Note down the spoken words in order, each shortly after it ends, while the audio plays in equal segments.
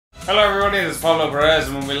Hello everybody, this is Pablo Perez,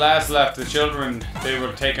 and when we last left the children, they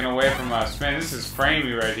were taken away from us. Man, this is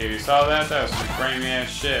framey right here. You saw that? That was some framey ass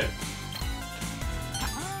shit.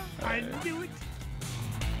 I knew it.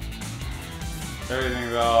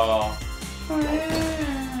 Everything's all...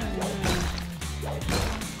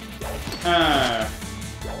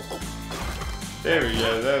 There we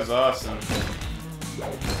go, that was awesome.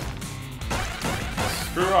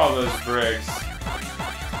 Screw all those bricks.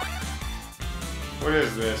 What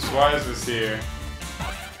is this? Why is this here?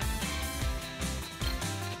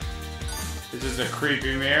 It's just a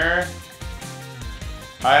creepy mirror?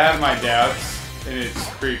 I have my doubts in its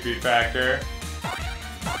creepy factor.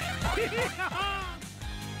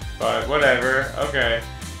 But whatever, okay.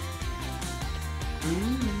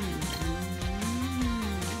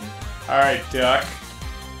 Alright, duck.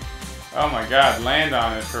 Oh my god, land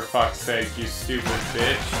on it for fuck's sake, you stupid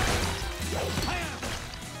bitch.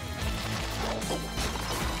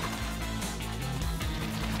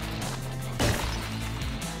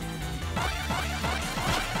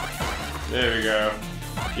 There we go.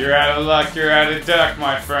 You're out of luck, you're out of duck,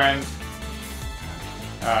 my friend.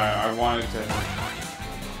 I wanted to... Fire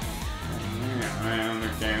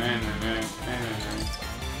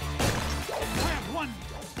 1,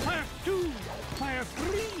 fire 2, fire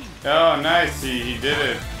 3. Oh, nice, he did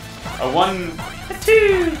it. A 1, a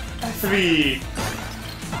 2, a 3.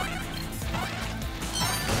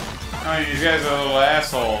 Oh, these guys are little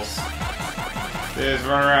assholes. They just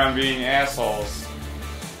run around being assholes.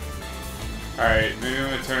 Alright, maybe I'm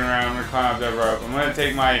gonna turn around, I'm gonna climb up that rope. I'm gonna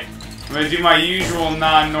do my usual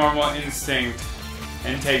non-normal instinct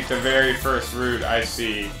and take the very first route I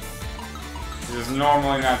see. This is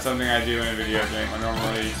normally not something I do in a video game. I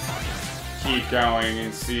normally keep going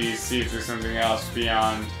and see if there's something else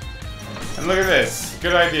beyond. And look at this.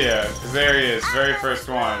 Good idea. Because there he is. Very first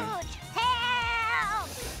one.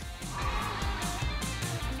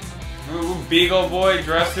 Ooh, Beagle Boy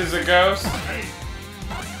dressed as a ghost.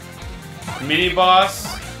 Mini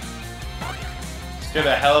boss. He's got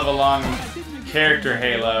a hell of a long character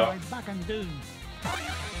halo.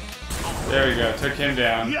 There we go. Took him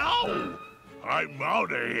down. Yo! I'm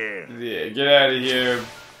out of here. Yeah, get out of here.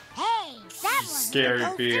 Hey, that was Scary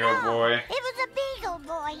Beagle Boy. It was a Beagle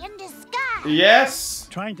Boy in disguise. Yes.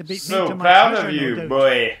 Trying to beat So me to my proud treasure, of no you, doubt.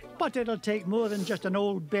 boy. But it'll take more than just an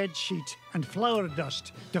old bed sheet and flour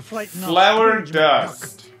dust to frighten off Flour Scrooge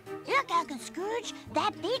dust. Look, Uncle Scrooge,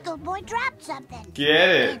 that Beagle Boy dropped something. Get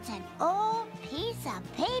it. It's an old piece of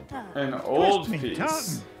paper. An McDuck. old Twist me piece.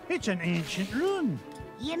 tartan. It's an ancient rune.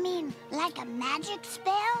 You mean like a magic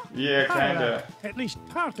spell? Yeah, kinda. At least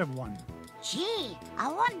part of one. Gee,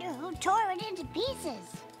 I wonder who tore it into pieces.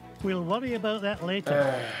 We'll worry about that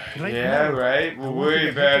later. Right Yeah, now, right. I We'll want you worry to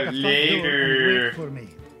about head it to the front door and later. wait for me.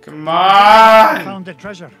 Come I on! found the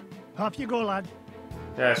treasure. Off you go, lad.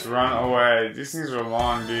 Yes, run away. These things are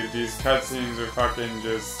long, dude. These cutscenes are fucking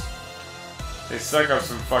just... They suck up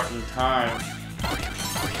some fucking time.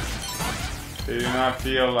 They do not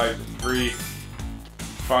feel like brief,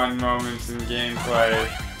 fun moments in gameplay.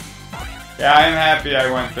 Yeah, I'm happy I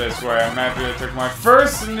went this way. I'm happy I took my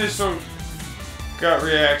first initial gut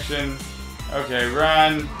reaction. Okay,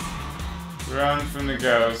 run. Run from the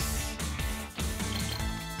ghosts.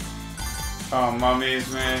 Oh,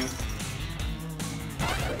 mummies, man.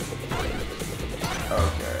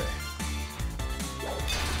 Okay.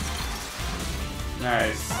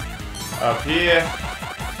 Nice. Up here.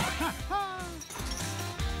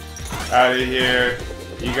 Out of here.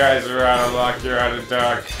 You guys are out of luck. You're out of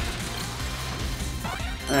duck.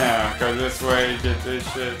 Yeah, go this way. Get this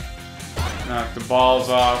shit. Knock the balls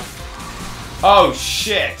off. Oh,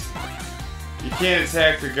 shit! You can't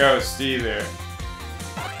attack the ghost either.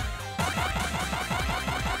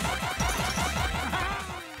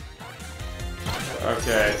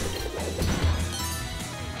 Okay.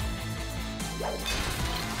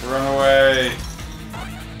 Run away.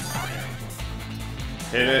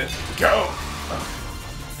 Hit it. Go!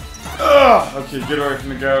 Ugh! Okay, get away from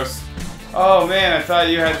the ghost. Oh man, I thought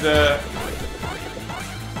you had the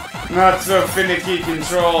not so finicky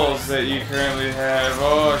controls that you currently have.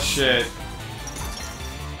 Oh shit.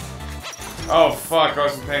 Oh fuck, I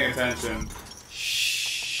wasn't paying attention.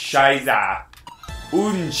 Scheiße.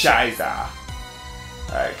 Unscheiße.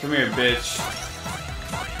 Alright, come here, bitch.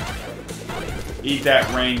 Eat that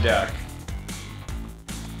rain duck.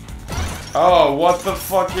 Oh, what the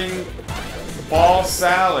fucking ball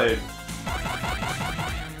salad?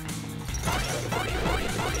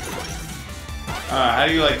 How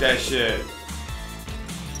do you like that shit?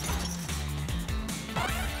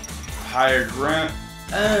 Higher ground.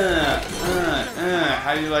 How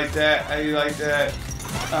do you like that? How do you like that?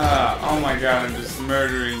 Oh my god, I'm just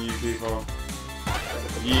murdering you people.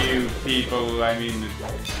 You people, I mean the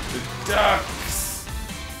ducks.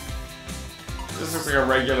 This looks like a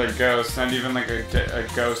regular ghost, not even like a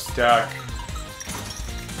ghost duck.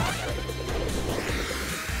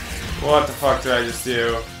 What the fuck did I just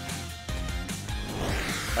do?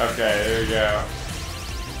 Okay, there we go.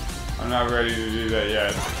 I'm not ready to do that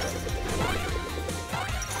yet.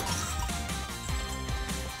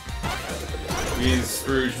 Me and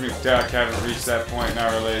Scrooge McDuck haven't reached that point in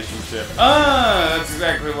our relationship. Ah, that's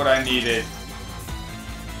exactly what I needed.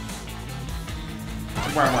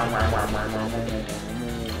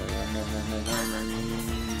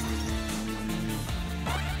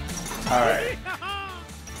 Alright.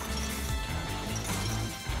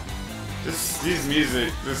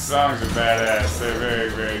 These songs are badass. They're very,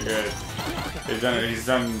 very good. He's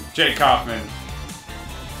done, Jake Kaufman,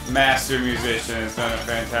 master musician, has done a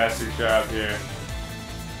fantastic job here.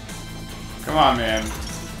 Come on, man.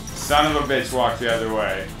 Son of a bitch, walk the other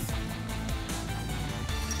way.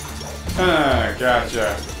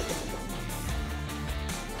 Gotcha.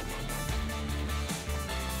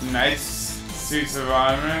 Nice suits of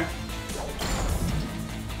armor.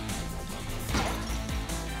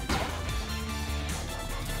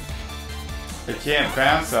 I can't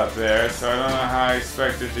bounce up there, so I don't know how I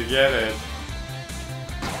expected to get it.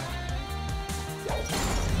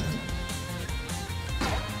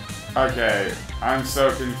 Okay, I'm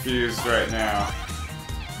so confused right now.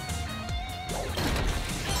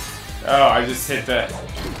 Oh, I just hit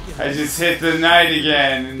the knight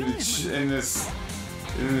again in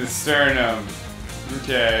the sternum.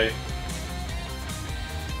 Okay.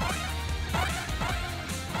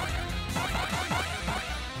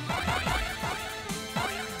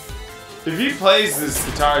 If he plays this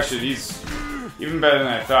guitar shit, he's even better than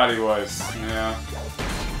I thought he was, you know?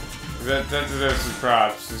 That deserves some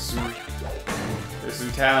props. There's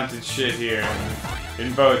some talented shit here.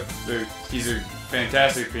 In both, he's a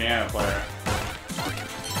fantastic piano player.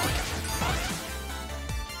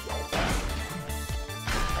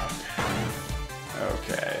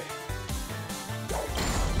 Okay.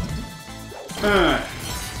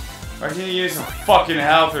 Why can't you use some fucking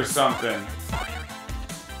health or something?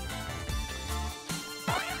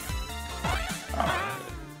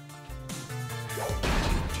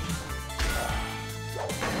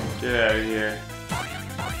 Get out of here.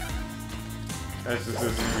 That's just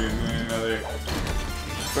doesn't give me another.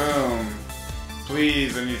 Boom.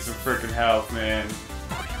 Please, I need some freaking health, man.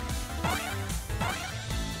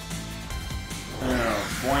 Oh,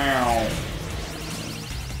 wow.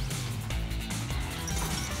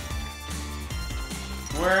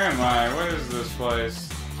 Where am I? What is this place?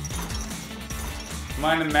 Am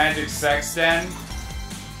I in the magic sex den?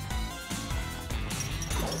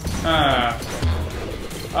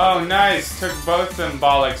 Oh, nice! Took both them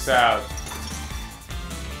bollocks out.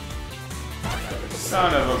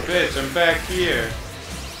 Son of a bitch, I'm back here.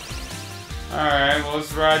 Alright, well,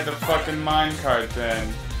 let's ride the fucking minecart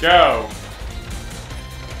then. Go!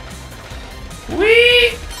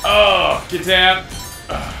 Whee! Oh, get down.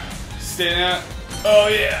 Stay down. Oh,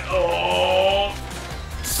 yeah. Oh,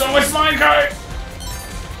 so much minecart!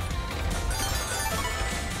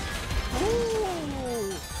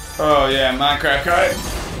 Oh, yeah, Minecraft cart.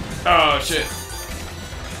 Oh, shit.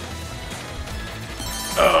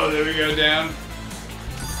 Oh, there we go, down.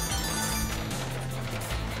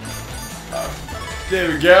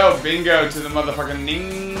 There we go, bingo to the motherfucking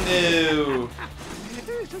ningo.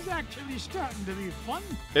 This is actually starting to be fun.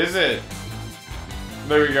 Is it?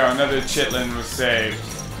 There we go, another chitlin was saved.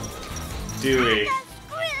 Dewey.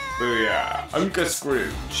 Booyah. Uncle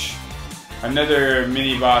Scrooge. Another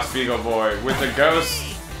mini boss Beagle Boy with a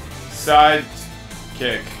ghost side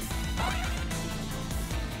kick.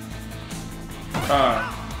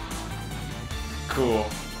 Cool.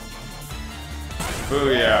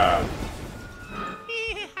 Booyah.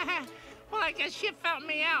 Well, I guess you found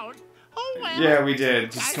me out. Oh, well. Yeah, we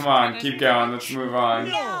did. Just come on, keep going. Let's move on.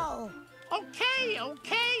 No. Okay,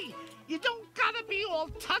 okay. You don't gotta be all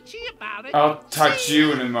touchy about it. I'll touch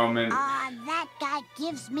you in a moment. That guy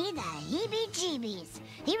gives me the heebie-jeebies.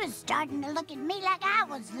 He was starting to look at me like I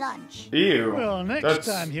was lunch. Ew. Well, next That's...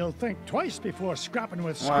 time he'll think twice before scrapping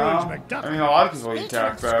with Scrooge Well, McDuck. I mean, a lot of people eat Speaking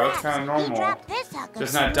duck, of though. It's scraps, kind of he normal. dropped this sucker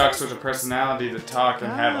Just not ducks with a personality that talk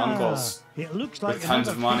and have uncles. It looks like with tons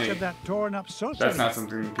another of money. piece of that torn up sorcery. That's not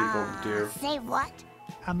something people do. Say what?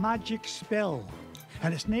 A magic spell,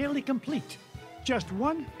 and it's nearly complete. Just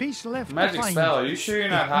one piece left to Magic find. spell. Are you sure you're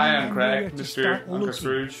not If high only on I knew where crack, to Mr. start Uncle looking.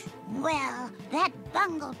 Scrooge? Well, that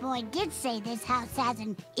Bungle Boy did say this house has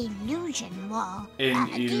an illusion wall. An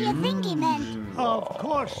Do you think he meant? Of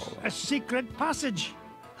course, a secret passage.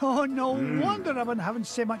 Oh, no wonder I've been having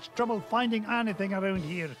so much trouble finding anything around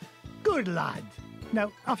here. Good lad.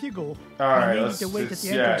 Now, off you go. Alright, I let's need to wait at just,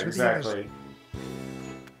 the yeah, entrance with the others. exactly.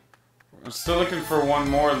 I'm still looking for one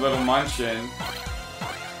more little munchin.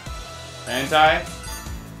 Ain't I?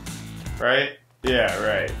 Right? Yeah,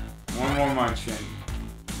 right. One more munchin.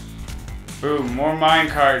 Boom, more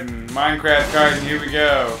Minecraft carton, here we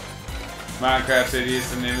go. Minecraft City is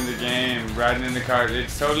the name of the game. Riding in the cart,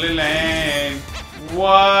 it's totally lame.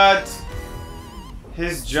 What?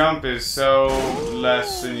 His jump is so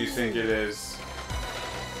less than you think it is.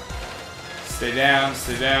 Stay down,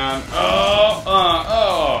 stay down. Oh,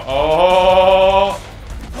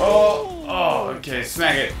 okay,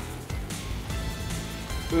 smack it.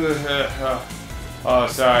 Oh,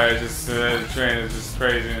 sorry, the train is just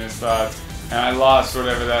crazy in its thoughts. And I lost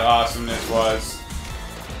whatever that awesomeness was.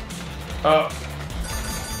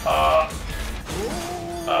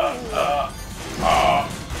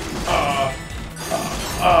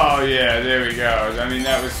 Oh yeah, there we go. I mean,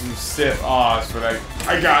 that was some stiff awes, but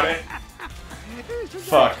I got it.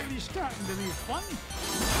 Fuck. Starting to be fun.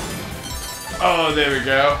 Oh, there we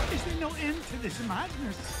go. Is there no end to this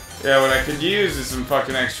madness? Yeah, what I could use is some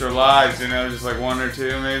fucking extra lives, you know, just like one or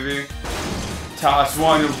two maybe. Toss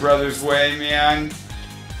one your brother's way, man.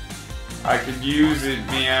 I could use it,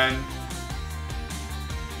 man.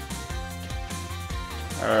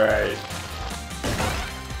 Alright.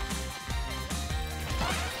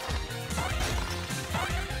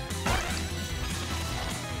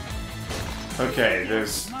 Okay,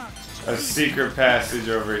 there's a secret passage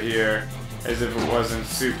over here, as if it wasn't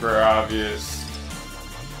super obvious.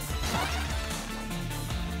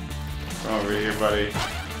 Come over here, buddy.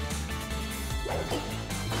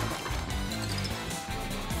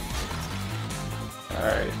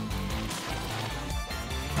 Alright.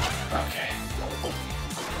 Okay.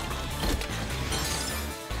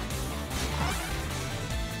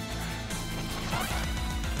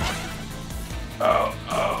 Oh.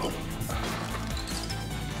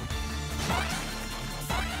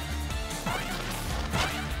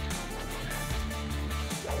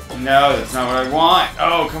 No, that's not what I want.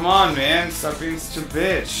 Oh, come on, man. Stop being such a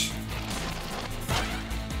bitch.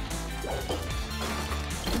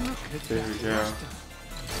 There we go.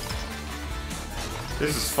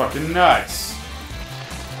 This is fucking nuts.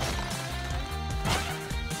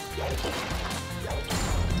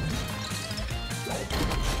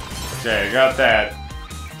 Okay, I got that.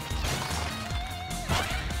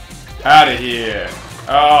 Out of here.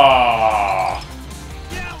 Oh.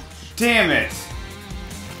 Damn it.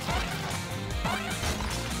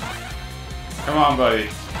 Come on, buddy.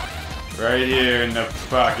 Right here in the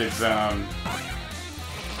pocket zone.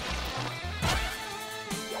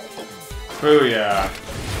 Booyah.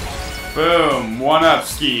 Boom. One up,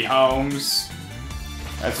 Ski Holmes.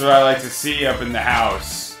 That's what I like to see up in the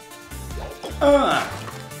house.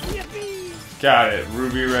 Got it.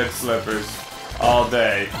 Ruby red slippers. All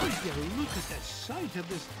day. Look at the sight of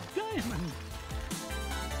this diamond.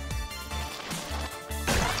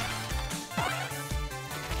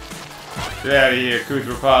 Get out of here,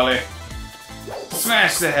 Kutrapali.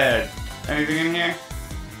 Smash the head. Anything in here?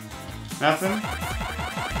 Nothing?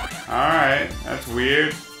 Alright, that's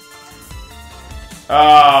weird.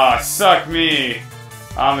 Ah, suck me,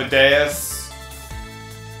 Amadeus.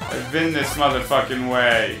 I've been this motherfucking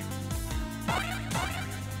way.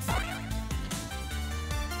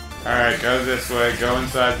 Alright, go this way. Go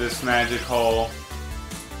inside this magic hole.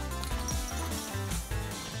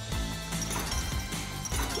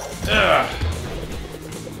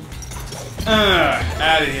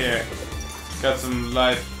 Out of here. Got some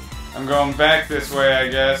life. I'm going back this way, I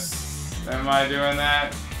guess. Am I doing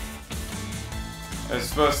that? It was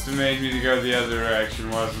supposed to make me to go the other direction,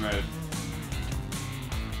 wasn't it?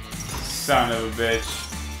 Son of a bitch.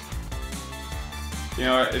 You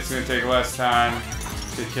know what? It's gonna take less time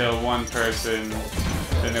to kill one person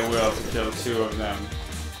than it will to kill two of them.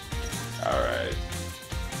 Alright.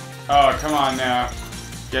 Oh, come on now.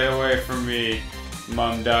 Get away from me,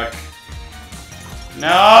 Mum Duck.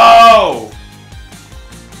 No!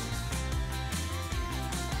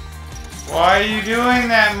 Why are you doing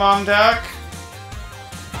that, Mum Duck?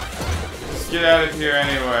 Just get out of here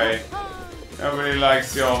anyway. Nobody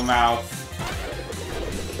likes your mouth.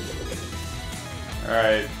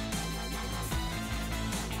 Alright.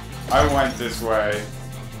 I went this way.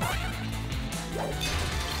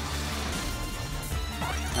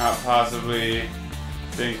 Not possibly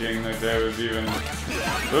thinking that there was even...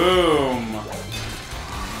 Boom!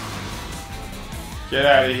 Get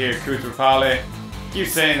out of here, Kutrapali. Keep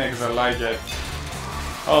saying that because I like it.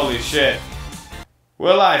 Holy shit.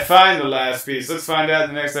 Will I find the last piece? Let's find out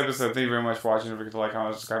in the next episode. Thank you very much for watching. Don't forget to like,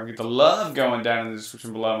 comment, subscribe, and get the love going down in the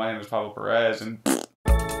description below. My name is Pablo Perez, and